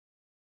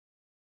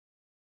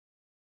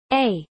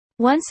A.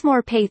 Once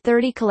more pay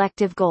 30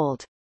 collective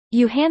gold.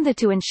 You hand the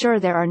to ensure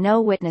there are no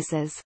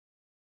witnesses.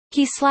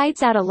 He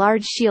slides out a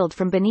large shield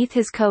from beneath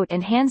his coat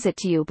and hands it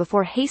to you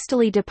before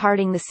hastily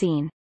departing the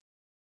scene.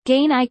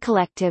 Gain I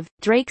collective,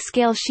 Drake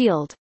scale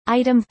shield,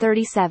 item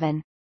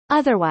 37.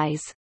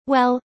 Otherwise,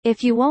 well,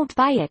 if you won't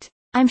buy it,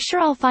 I'm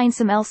sure I'll find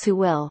some else who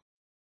will.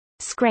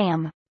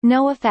 Scram.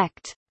 No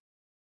effect.